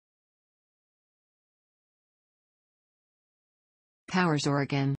Powers,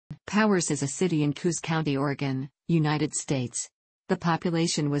 Oregon. Powers is a city in Coos County, Oregon, United States. The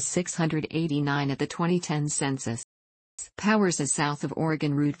population was 689 at the 2010 census. Powers is south of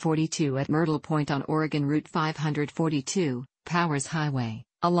Oregon Route 42 at Myrtle Point on Oregon Route 542, Powers Highway,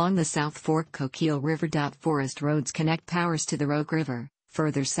 along the South Fork Coquille River. Forest roads connect Powers to the Rogue River,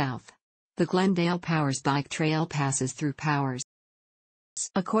 further south. The Glendale Powers Bike Trail passes through Powers.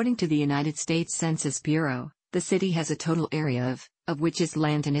 According to the United States Census Bureau, the city has a total area of which is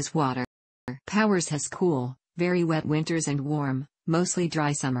land and is water. Powers has cool, very wet winters and warm, mostly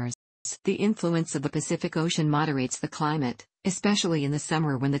dry summers. The influence of the Pacific Ocean moderates the climate, especially in the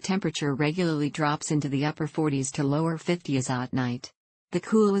summer when the temperature regularly drops into the upper 40s to lower 50s at night. The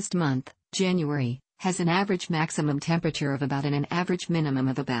coolest month, January, has an average maximum temperature of about and an average minimum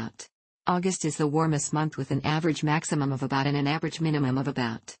of about. August is the warmest month with an average maximum of about and an average minimum of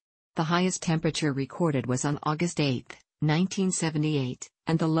about. The highest temperature recorded was on August 8, 1978,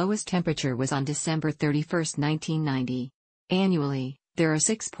 and the lowest temperature was on December 31, 1990. Annually, there are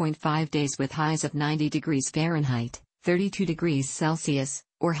 6.5 days with highs of 90 degrees Fahrenheit, 32 degrees Celsius,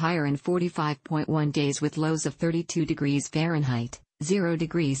 or higher, and 45.1 days with lows of 32 degrees Fahrenheit, 0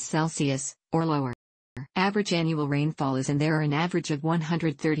 degrees Celsius, or lower. Average annual rainfall is, and there are an average of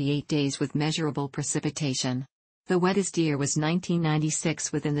 138 days with measurable precipitation. The wettest year was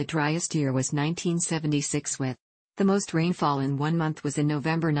 1996 and the driest year was 1976 with. The most rainfall in one month was in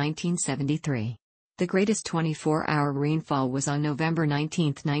November 1973. The greatest 24-hour rainfall was on November 19,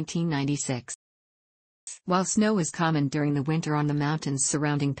 1996. While snow is common during the winter on the mountains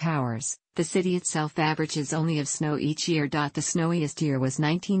surrounding Powers, the city itself averages only of snow each year. The snowiest year was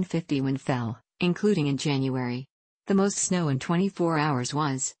 1950 when fell, including in January. The most snow in 24 hours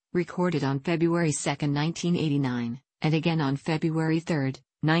was recorded on February 2, 1989, and again on February 3,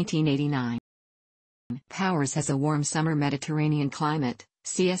 1989. Powers has a warm summer Mediterranean climate,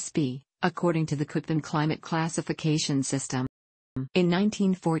 CSB, according to the Köppen climate classification system. In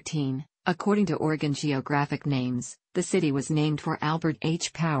 1914, according to Oregon Geographic Names, the city was named for Albert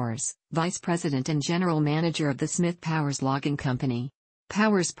H. Powers, vice president and general manager of the Smith Powers Logging Company.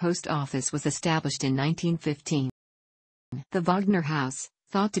 Powers Post Office was established in 1915. The Wagner House,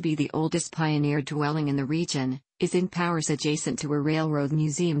 thought to be the oldest pioneer dwelling in the region, is in Powers adjacent to a railroad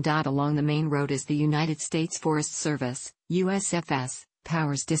museum. Along the main road is the United States Forest Service, USFS,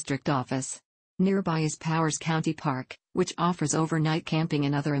 Powers District Office. Nearby is Powers County Park, which offers overnight camping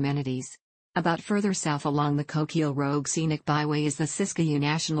and other amenities. About further south along the Coquille Rogue Scenic Byway is the Siskiyou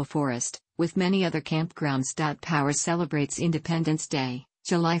National Forest, with many other campgrounds. Powers celebrates Independence Day,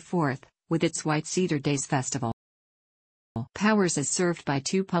 July 4th, with its White Cedar Days Festival. Powers is served by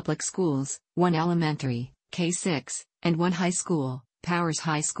two public schools, one elementary, K-6, and one high school, Powers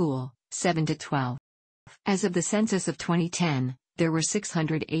High School, 7 to 12. As of the census of 2010, there were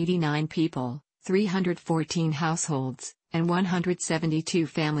 689 people, 314 households, and 172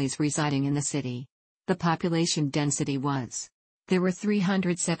 families residing in the city. The population density was. There were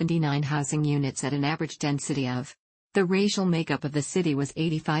 379 housing units at an average density of. The racial makeup of the city was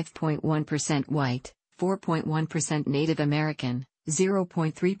 85.1% white, 4.1% Native American,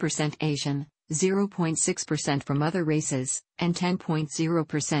 0.3% Asian, 0.6% from other races, and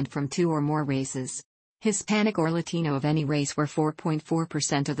 10.0% from two or more races. Hispanic or Latino of any race were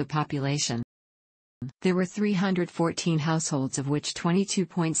 4.4% of the population. There were 314 households, of which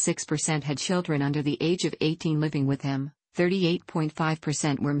 22.6% had children under the age of 18 living with them,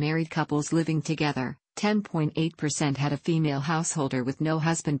 38.5% were married couples living together, 10.8% had a female householder with no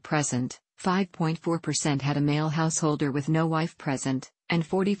husband present, 5.4% had a male householder with no wife present, and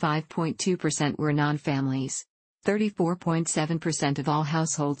 45.2% were non-families. 34.7% of all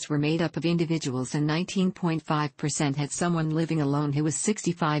households were made up of individuals and 19.5% had someone living alone who was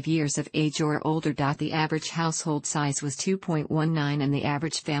 65 years of age or older. The average household size was 2.19 and the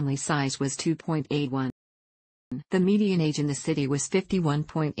average family size was 2.81. The median age in the city was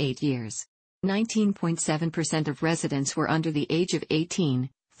 51.8 years. 19.7% of residents were under the age of 18,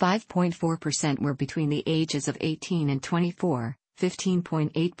 5.4% were between the ages of 18 and 24,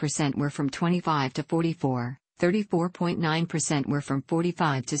 15.8% were from 25 to 44. 34.9% were from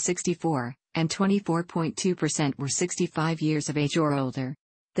 45 to 64, and 24.2% were 65 years of age or older.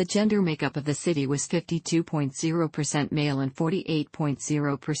 The gender makeup of the city was 52.0% male and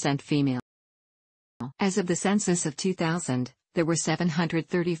 48.0% female. As of the census of 2000, there were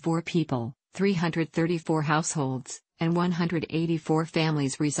 734 people, 334 households, and 184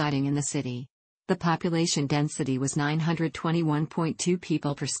 families residing in the city. The population density was 921.2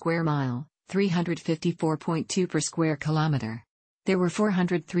 people per square mile, 354.2 per square kilometer. There were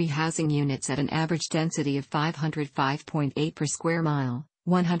 403 housing units at an average density of 505.8 per square mile,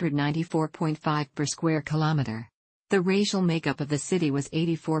 194.5 per square kilometer. The racial makeup of the city was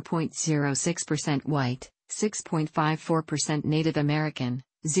 84.06% white, 6.54% Native American,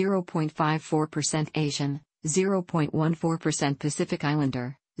 0.54% Asian, 0.14% Pacific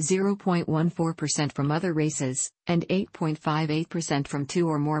Islander, 0.14% from other races, and 8.58% from two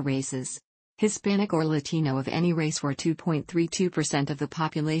or more races. Hispanic or Latino of any race were 2.32% of the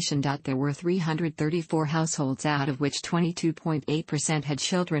population. There were 334 households, out of which 22.8% had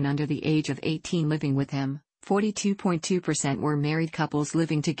children under the age of 18 living with him, 42.2% were married couples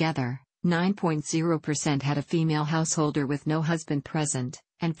living together, 9.0% had a female householder with no husband present,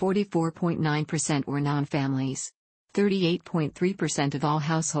 and 44.9% were non-families. 38.3% of all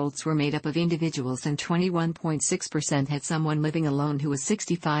households were made up of individuals, and 21.6% had someone living alone who was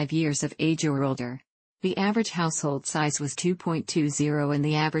 65 years of age or older. The average household size was 2.20 and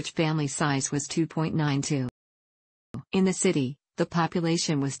the average family size was 2.92. In the city, the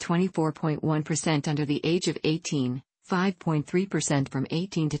population was 24.1% under the age of 18, 5.3% from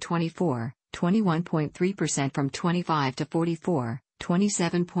 18 to 24, 21.3% from 25 to 44,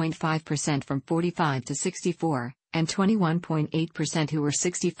 27.5% from 45 to 64, and 21.8% who were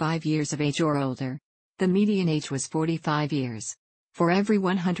 65 years of age or older. The median age was 45 years. For every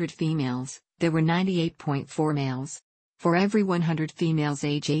 100 females, there were 98.4 males. For every 100 females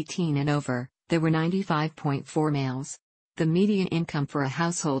age 18 and over, there were 95.4 males. The median income for a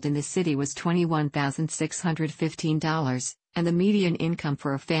household in the city was $21,615, and the median income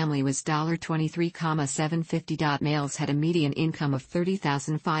for a family was $23,750. Males had a median income of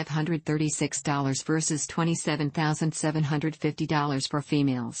 $30,536 versus $27,750 for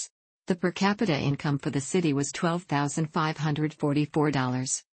females. The per capita income for the city was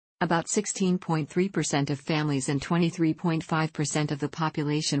 $12,544. About 16.3% of families and 23.5% of the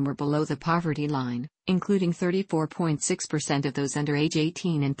population were below the poverty line, including 34.6% of those under age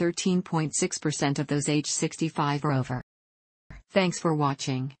 18 and 13.6% of those age 65 or over. Thanks for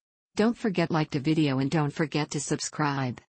watching. Don't forget to like the video and don't forget to subscribe.